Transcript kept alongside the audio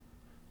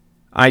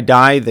I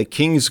die the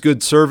king's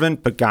good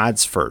servant, but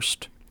God's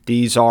first.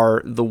 These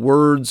are the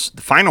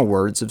final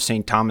words of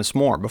St. Thomas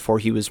More before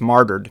he was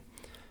martyred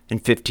in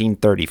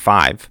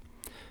 1535.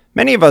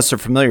 Many of us are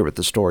familiar with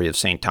the story of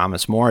St.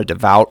 Thomas More, a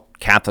devout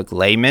Catholic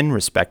layman,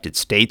 respected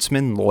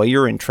statesman,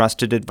 lawyer, and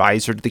trusted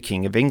advisor to the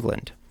King of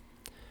England.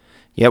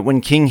 Yet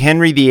when King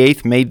Henry VIII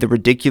made the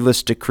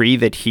ridiculous decree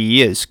that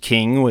he, as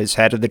king, was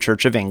head of the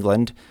Church of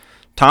England,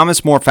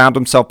 Thomas More found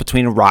himself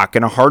between a rock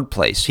and a hard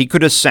place. He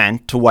could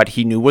assent to what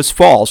he knew was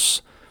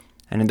false,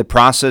 and in the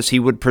process he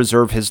would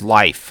preserve his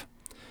life,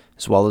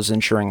 as well as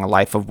ensuring a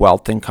life of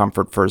wealth and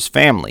comfort for his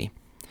family.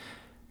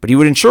 But he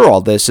would ensure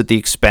all this at the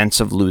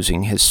expense of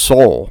losing his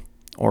soul,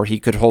 or he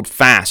could hold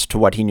fast to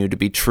what he knew to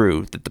be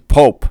true, that the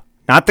Pope,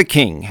 not the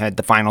king, had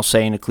the final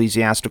say in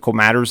ecclesiastical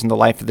matters in the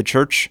life of the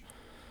Church.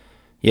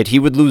 Yet he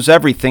would lose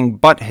everything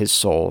but his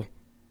soul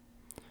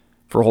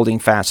for holding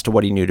fast to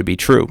what he knew to be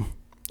true.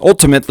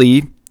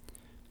 Ultimately,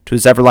 to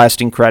his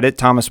everlasting credit,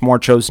 Thomas More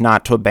chose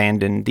not to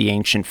abandon the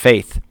ancient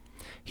faith.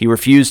 He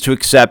refused to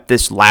accept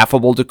this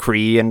laughable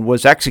decree and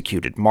was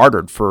executed,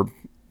 martyred for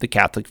the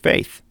Catholic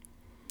faith.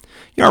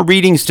 Our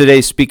readings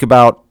today speak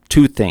about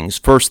two things.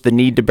 First, the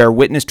need to bear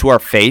witness to our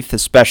faith,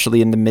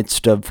 especially in the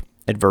midst of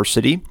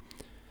adversity.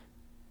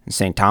 And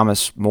St.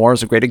 Thomas More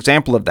is a great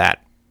example of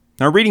that.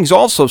 Our readings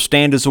also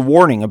stand as a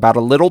warning about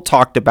a little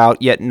talked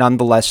about yet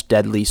nonetheless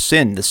deadly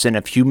sin, the sin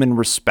of human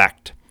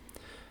respect.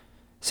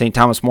 St.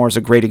 Thomas More is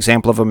a great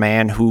example of a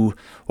man who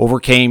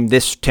overcame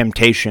this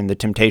temptation, the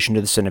temptation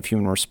to the sin of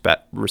human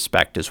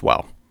respect as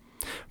well.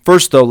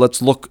 First, though,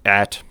 let's look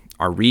at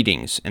our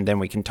readings, and then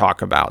we can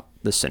talk about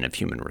the sin of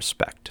human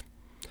respect.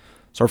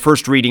 So our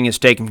first reading is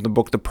taken from the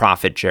book of the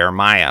prophet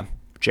Jeremiah.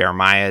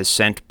 Jeremiah is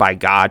sent by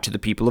God to the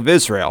people of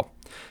Israel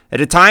at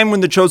a time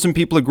when the chosen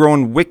people had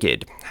grown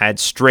wicked, had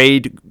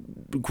strayed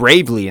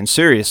gravely and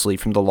seriously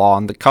from the law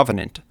and the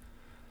covenant.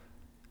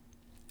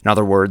 In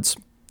other words,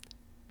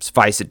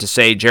 suffice it to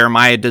say,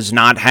 Jeremiah does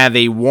not have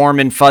a warm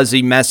and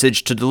fuzzy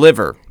message to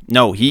deliver.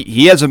 No,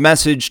 he has a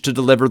message to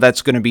deliver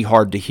that's going to be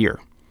hard to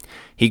hear.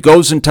 He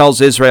goes and tells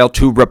Israel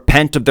to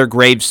repent of their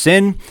grave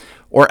sin,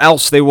 or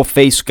else they will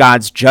face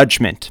God's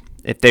judgment.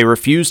 If they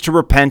refuse to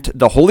repent,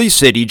 the holy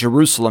city,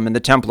 Jerusalem, and the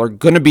temple are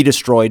going to be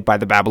destroyed by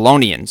the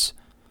Babylonians.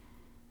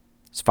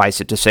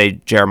 Suffice it to say,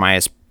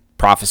 Jeremiah's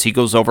prophecy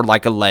goes over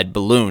like a lead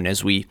balloon.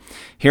 As we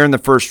hear in the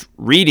first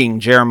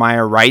reading,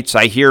 Jeremiah writes,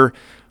 I hear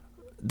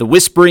the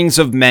whisperings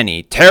of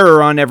many,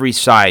 terror on every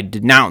side.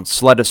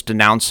 Denounce, let us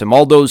denounce him.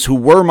 All those who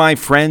were my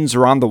friends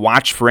are on the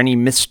watch for any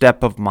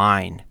misstep of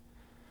mine.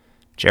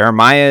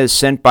 Jeremiah is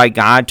sent by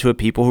God to a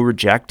people who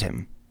reject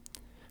him.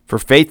 For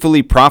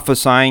faithfully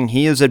prophesying,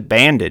 he is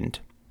abandoned,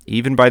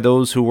 even by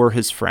those who were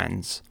his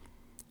friends.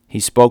 He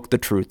spoke the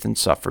truth and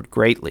suffered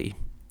greatly.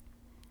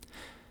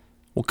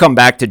 We'll come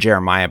back to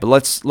Jeremiah, but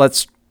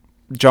let's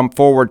jump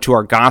forward to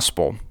our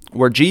gospel,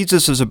 where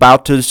Jesus is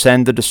about to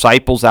send the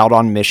disciples out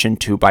on mission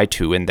 2 by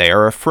 2, and they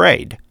are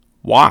afraid.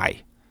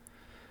 Why?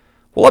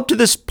 Well, up to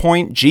this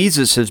point,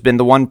 Jesus has been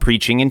the one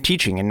preaching and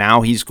teaching, and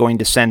now he's going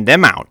to send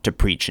them out to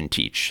preach and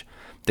teach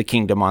the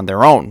kingdom on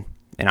their own.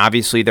 And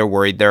obviously they're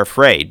worried, they're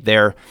afraid.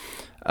 They're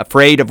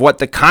afraid of what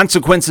the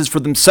consequences for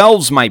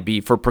themselves might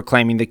be for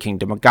proclaiming the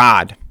kingdom of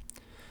God.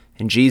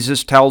 And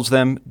Jesus tells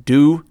them,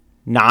 do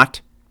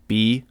not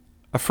be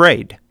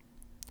afraid.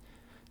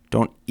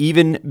 Don't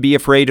even be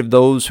afraid of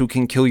those who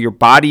can kill your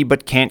body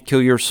but can't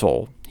kill your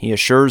soul. He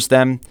assures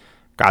them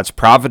God's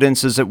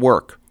providence is at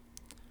work.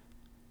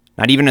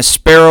 Not even a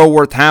sparrow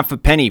worth half a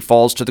penny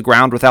falls to the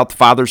ground without the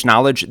Father's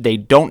knowledge. They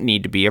don't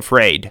need to be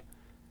afraid.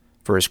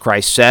 For as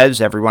Christ says,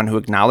 everyone who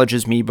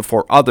acknowledges me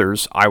before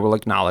others, I will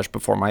acknowledge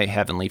before my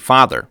heavenly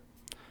Father.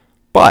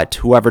 But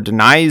whoever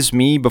denies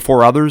me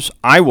before others,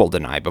 I will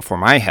deny before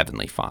my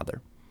heavenly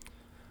Father.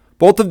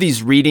 Both of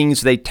these readings,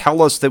 they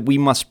tell us that we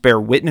must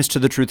bear witness to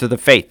the truth of the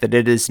faith, that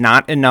it is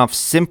not enough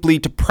simply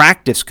to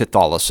practice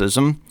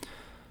Catholicism,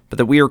 but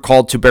that we are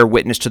called to bear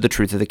witness to the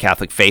truth of the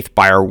Catholic faith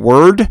by our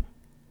word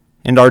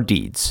and our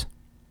deeds.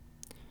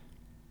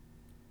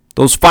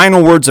 Those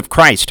final words of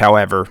Christ,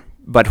 however,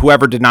 but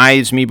whoever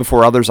denies me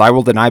before others, I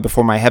will deny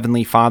before my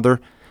heavenly Father,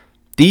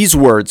 these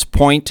words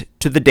point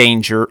to the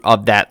danger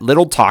of that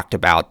little talked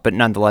about, but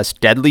nonetheless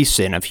deadly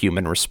sin of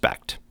human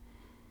respect.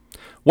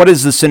 What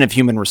is the sin of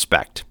human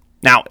respect?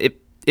 Now,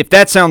 if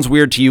that sounds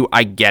weird to you,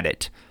 I get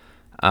it.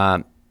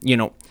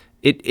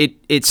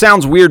 It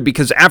sounds weird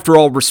because, after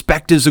all,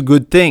 respect is a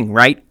good thing,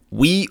 right?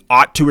 We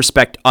ought to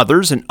respect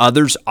others, and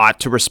others ought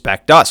to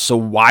respect us. So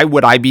why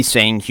would I be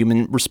saying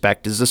human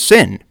respect is a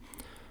sin?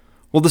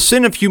 Well, the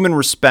sin of human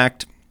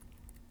respect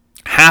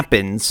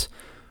happens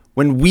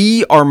when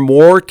we are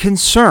more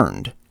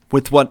concerned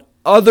with what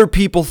other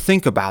people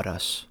think about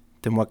us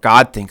than what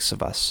God thinks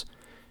of us.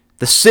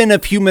 The sin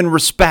of human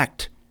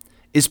respect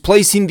is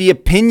placing the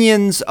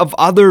opinions of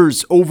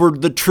others over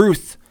the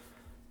truth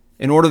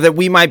in order that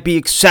we might be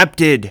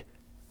accepted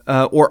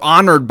or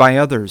honored by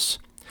others.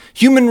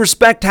 Human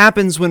respect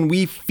happens when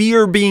we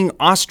fear being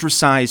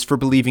ostracized for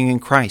believing in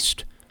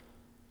Christ,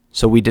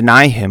 so we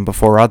deny him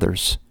before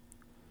others.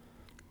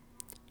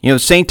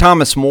 St.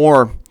 Thomas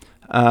More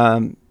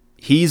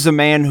He's a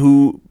man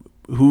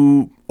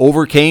who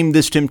overcame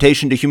this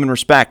temptation to human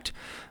respect.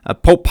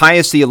 Pope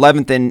Pius XI,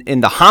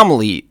 in the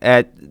homily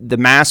at the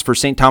Mass for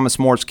St. Thomas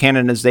More's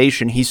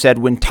canonization, he said,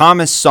 "When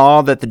Thomas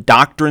saw that the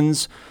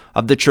doctrines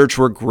of the Church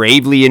were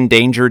gravely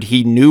endangered,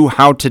 he knew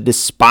how to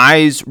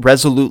despise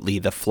resolutely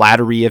the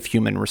flattery of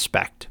human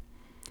respect."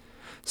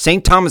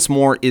 St. Thomas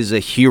More is a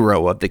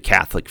hero of the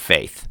Catholic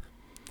faith.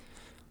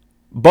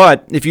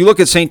 But if you look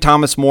at St.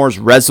 Thomas More's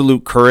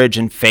resolute courage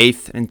and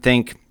faith and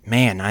think,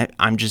 man,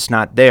 I'm just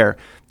not there,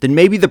 then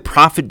maybe the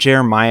prophet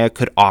Jeremiah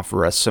could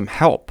offer us some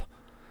help.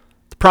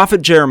 The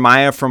prophet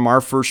Jeremiah from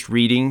our first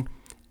reading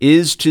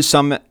is to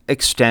some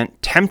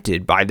extent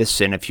tempted by the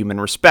sin of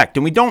human respect.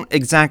 And we don't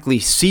exactly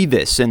see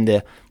this in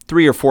the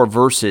 3 or 4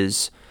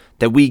 verses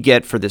that we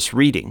get for this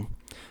reading.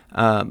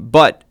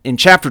 But in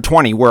chapter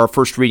 20, where our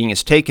first reading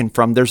is taken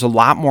from, there's a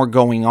lot more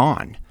going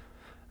on.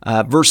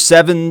 Verse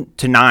 7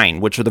 to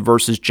 9, which are the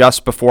verses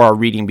just before our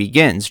reading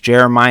begins,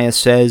 Jeremiah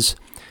says,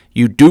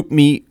 "You duped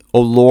me, O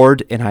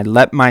Lord, and I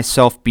let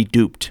myself be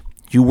duped.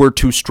 You were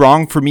too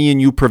strong for me, and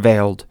you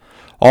prevailed.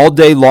 All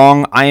day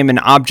long I am an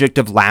object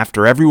of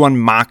laughter. Everyone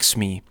mocks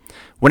me.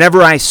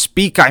 Whenever I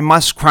speak, I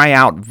must cry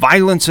out.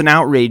 Violence and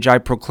outrage I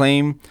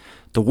proclaim.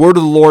 The word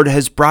of the Lord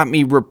has brought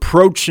me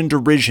reproach and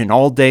derision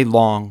all day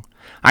long.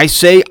 I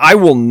say, I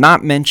will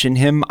not mention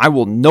him. I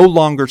will no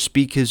longer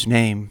speak his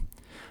name.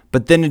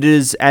 But then it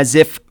is as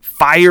if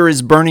fire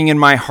is burning in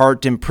my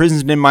heart,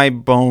 imprisoned in my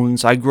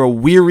bones. I grow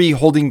weary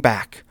holding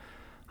back.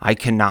 I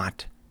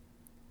cannot."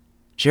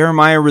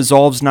 Jeremiah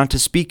resolves not to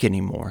speak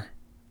anymore,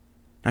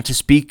 not to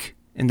speak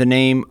in the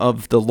name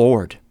of the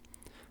Lord.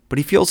 But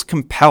he feels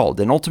compelled,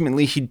 and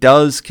ultimately he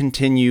does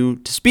continue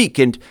to speak,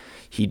 and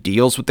he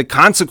deals with the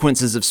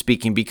consequences of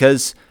speaking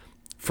because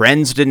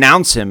friends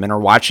denounce him and are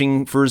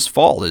watching for his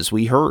fall, as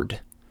we heard.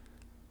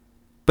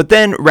 But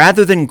then,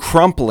 rather than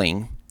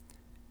crumpling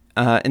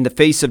in the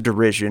face of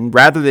derision,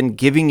 rather than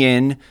giving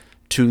in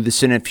to the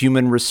sin of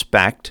human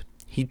respect,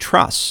 he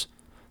trusts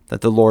that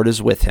the Lord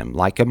is with him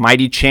like a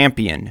mighty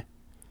champion.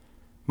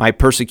 "My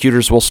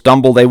persecutors will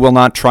stumble, they will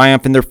not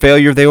triumph. In their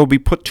failure they will be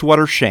put to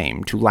utter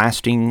shame, to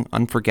lasting,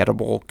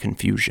 unforgettable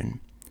confusion."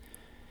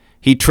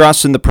 He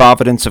trusts in the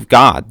providence of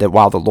God, that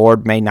while the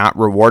Lord may not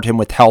reward him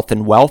with health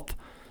and wealth,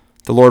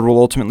 the Lord will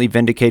ultimately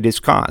vindicate his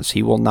cause.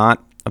 He will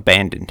not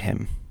abandon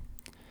him.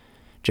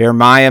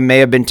 Jeremiah may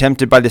have been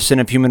tempted by the sin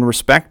of human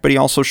respect, but he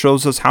also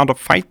shows us how to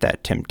fight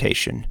that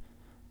temptation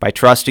by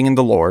trusting in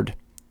the Lord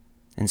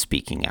and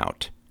speaking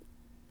out,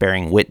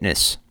 bearing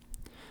witness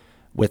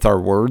with our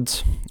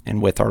words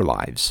and with our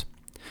lives.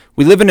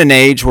 We live in an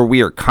age where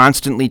we are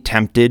constantly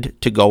tempted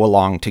to go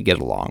along to get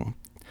along,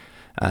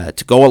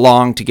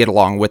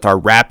 with our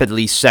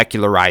rapidly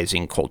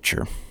secularizing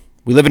culture.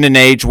 We live in an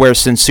age where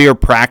sincere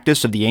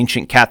practice of the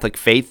ancient Catholic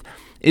faith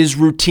is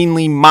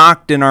routinely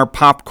mocked in our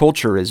pop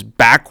culture as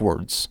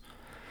backwards.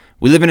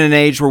 We live in an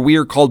age where we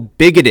are called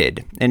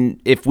bigoted,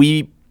 and if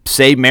we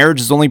say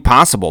marriage is only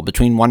possible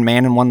between one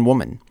man and one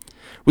woman.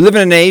 We live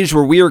in an age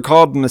where we are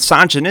called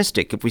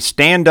misogynistic if we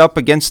stand up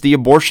against the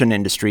abortion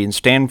industry and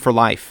stand for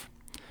life.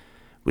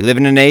 We live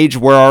in an age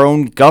where our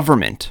own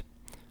government,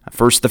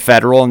 first the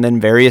federal and then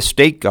various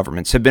state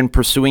governments, have been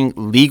pursuing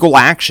legal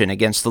action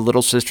against the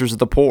Little Sisters of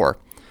the Poor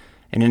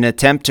in an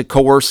attempt to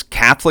coerce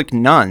Catholic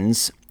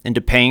nuns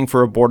into paying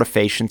for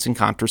abortifacients and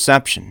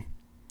contraception.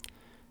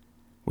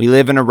 We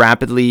live in a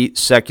rapidly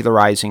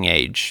secularizing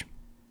age.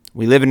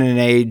 We live in an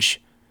age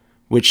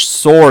which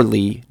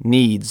sorely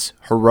needs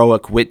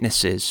heroic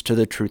witnesses to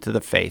the truth of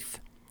the faith.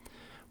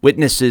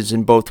 Witnesses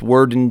in both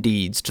word and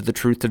deeds to the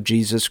truth of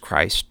Jesus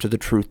Christ, to the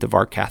truth of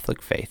our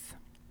Catholic faith.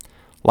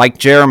 Like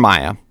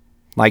Jeremiah,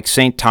 like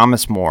St.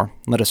 Thomas More,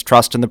 let us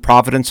trust in the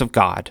providence of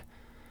God,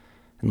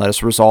 and let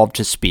us resolve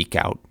to speak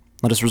out.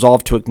 Let us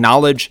resolve to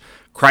acknowledge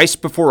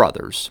Christ before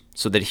others,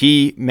 so that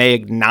he may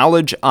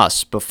acknowledge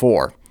us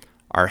before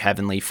our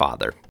Heavenly Father.